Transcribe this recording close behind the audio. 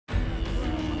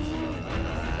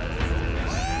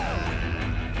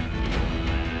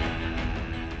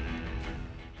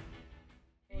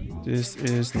This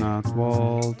is not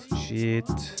walled. Shit.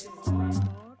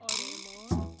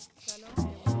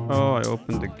 Oh, I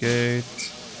opened the gate.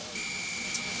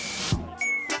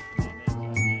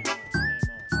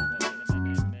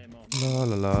 La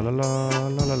la la la la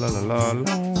la la la la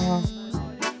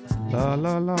la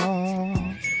la la.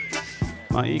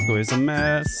 My eco is a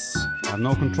mess. I have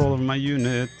no control over my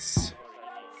units.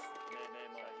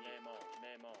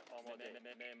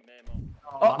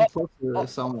 I'm close to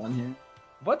someone here.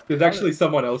 What? There's actually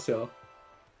someone else here.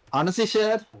 Honestly,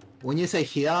 Shad, when you say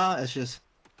here, it's just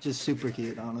super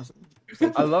cute, honestly.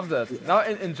 I love that. Now,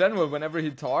 in general, whenever he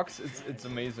talks, it's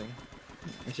amazing.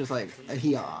 It's just like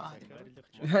here.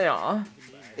 Yeah.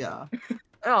 Yeah.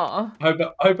 Yeah. I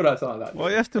hope that's not that. Well,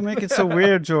 you have to make it so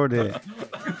weird, Jordy.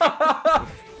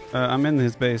 I'm in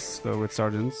his base though with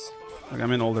sergeants. Like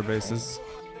I'm in older bases,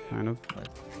 kind of.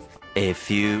 A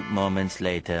few moments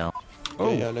later.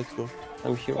 Oh yeah, let's go.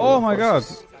 I'm here. Oh my god!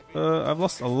 I've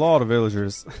lost a lot of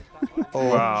villagers. Oh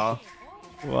Wow.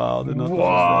 Wow, did not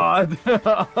What?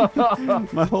 that.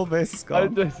 My whole base is I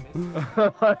gone.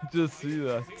 I just see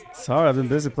that. Sorry, I've been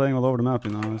busy playing all over the map,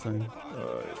 you know what I'm saying?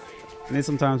 I need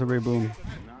some time to reboom.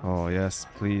 Oh yes,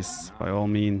 please, by all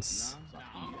means.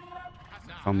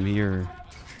 Come here.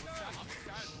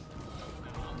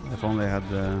 If only I had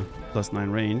the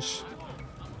 +9 range.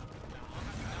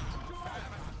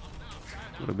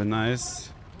 Would have been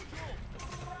nice.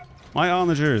 My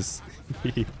onagers!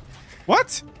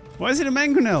 What? Why is it a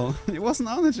mangonel? It wasn't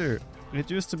onager. It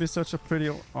used to be such a pretty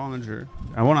onager.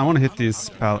 I want to hit these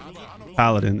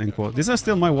paladin in quote. These are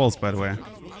still my walls, by the way.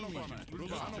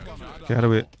 Okay, how do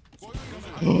we?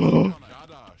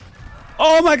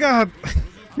 Oh my god!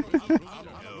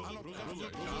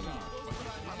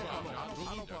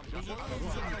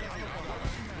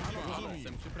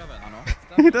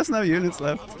 He doesn't have units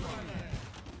left.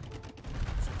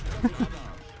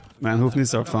 Man,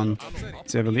 hoofneeds are fun.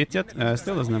 Does he have elite yet?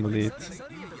 Still doesn't have elite.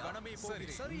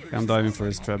 Okay, I'm diving for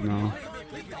his trap now.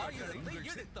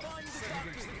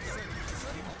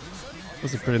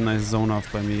 Was a pretty nice zone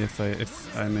off by me, if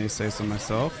I may say so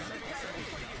myself.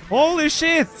 Holy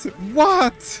shit!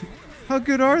 What? How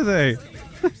good are they?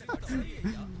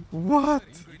 What?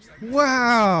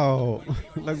 Wow!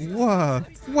 Like what?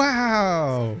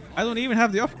 Wow! I don't even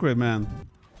have the upgrade, man.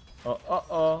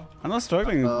 I'm not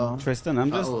struggling, Tristan. I'm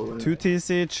just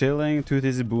 2TC chilling,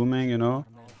 2TC booming, you know.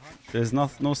 There's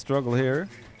no struggle here.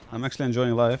 I'm actually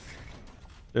enjoying life.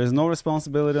 There's no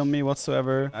responsibility on me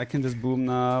whatsoever. I can just boom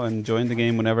now and join the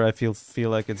game whenever I feel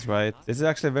like it's right. This is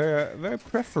actually a very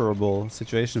preferable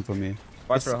situation for me.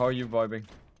 Viper, how are you vibing?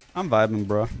 I'm vibing,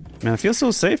 bro. Man, I feel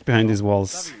so safe behind these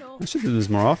walls. I should do this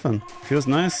more often. Feels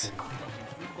nice.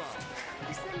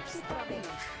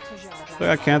 Like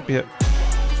I can't be.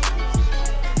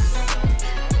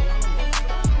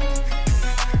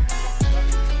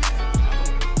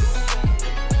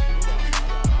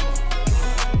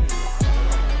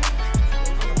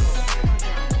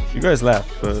 You guys laugh,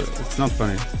 but it's not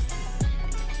funny.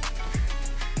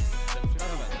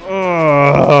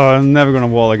 Oh, I'm never gonna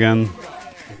wall again.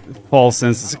 False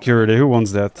sense of security. Who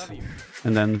wants that?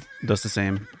 And then does the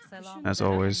same, as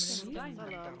always.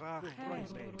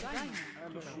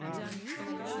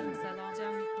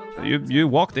 You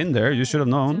walked in there. You should have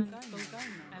known.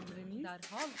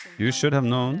 You should have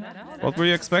known. What were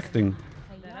you expecting?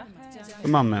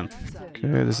 Come on, man.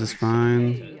 Okay, this is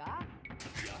fine.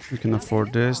 We can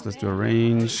afford this. Let's do a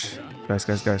range.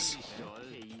 Guys.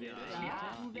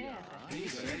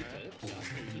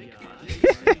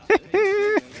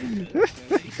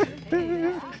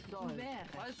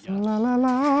 La la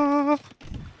la.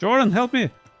 Jordan, help me.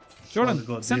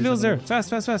 Jordan, send Vils there.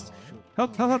 Fast.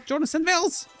 Help. Jordan, send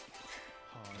Vils.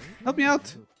 Help me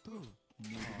out.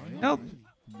 Help.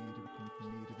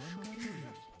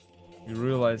 You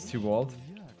realized he walled?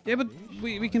 Yeah, but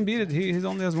we can beat it. He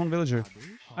only has one villager.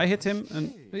 I hit him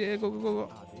and yeah, go.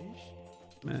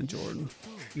 Man, Jordan,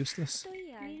 useless.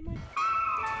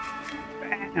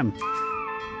 Bam.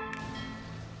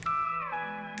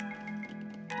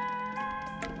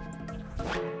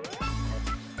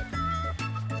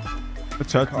 I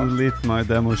tried to delete my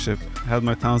demo ship. Had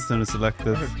my town center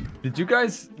selected. Did you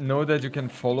guys know that you can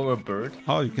follow a bird?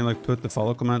 Oh, you can like put the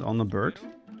follow command on the bird?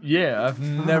 Yeah, I've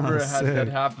never had that sick.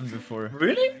 happen before.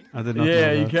 Really? I did not know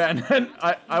Yeah, that. you can. And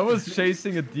I was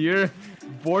chasing a deer,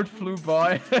 board flew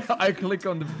by, I click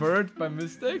on the bird by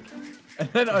mistake, and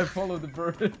then I follow the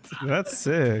bird. That's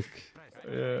sick.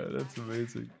 Yeah, that's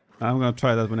amazing. I'm gonna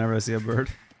try that whenever I see a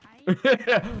bird.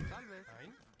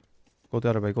 Go the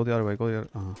other way.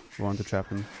 Oh, we want to trap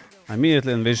him. I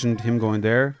immediately envisioned him going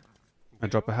there. I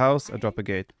drop a house, I drop a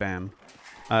gate. Bam.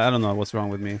 I don't know what's wrong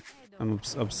with me. I'm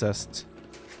obsessed.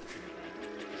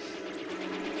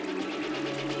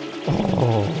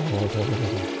 Oh.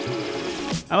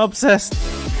 I'm obsessed.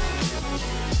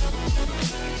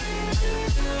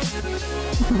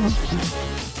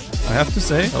 I have to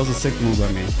say, that was a sick move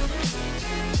by me.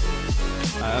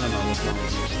 I don't know what's wrong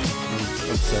with me.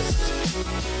 I'm obsessed.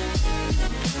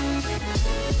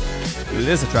 It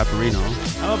is a trapperino.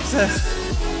 I'm obsessed.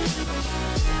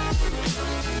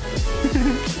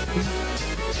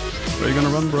 Where are you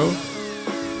gonna run, bro?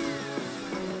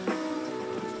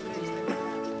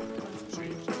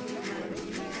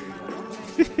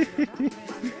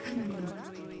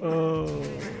 Oh,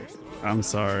 I'm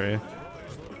sorry.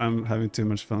 I'm having too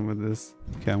much fun with this.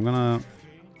 Okay, I'm gonna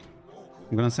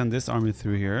send this army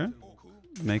through here.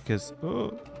 Make us.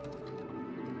 Oh.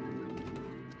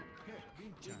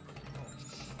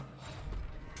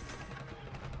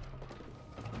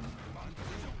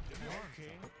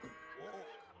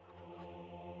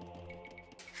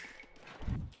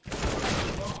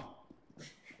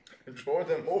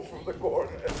 Jordan, move from the corner.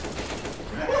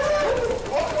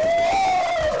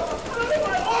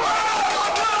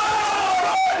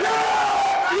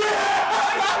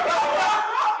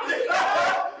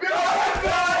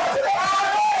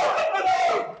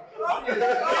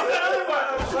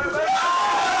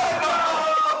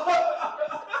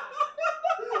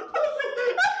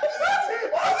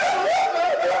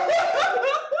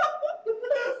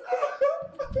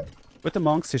 With the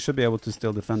monks, he should be able to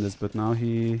still defend this, but now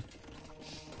he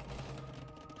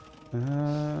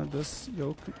does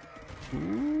yoke.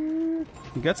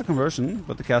 He gets a conversion,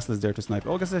 but the castle is there to snipe.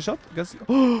 Oh, gets a shot. Gets.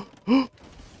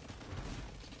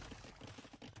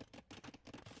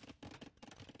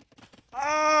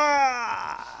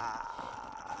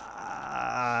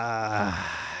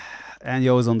 And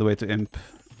Yo is on the way to imp.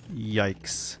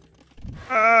 Yikes.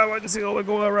 Why does he always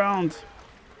go around?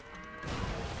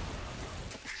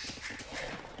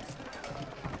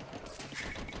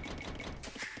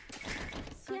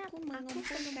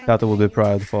 That will be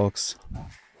proud, folks.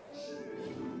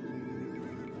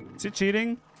 Is he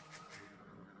cheating?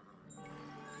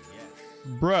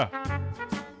 Bruh.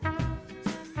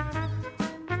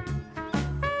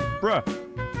 Bruh.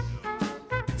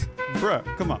 Bruh,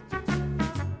 come on.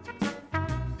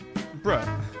 Bruh.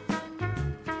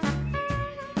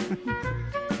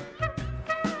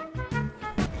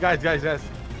 Guys.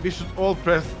 We should all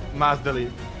press mass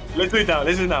delete. Let's do it now.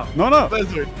 Let's do it now. No.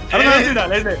 Let's do it. Let's do it now.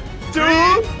 Let's do it. 2, 2,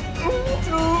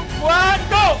 1,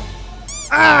 go!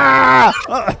 Ah!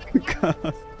 Oh,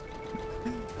 God.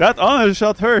 That honor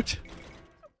shot hurt.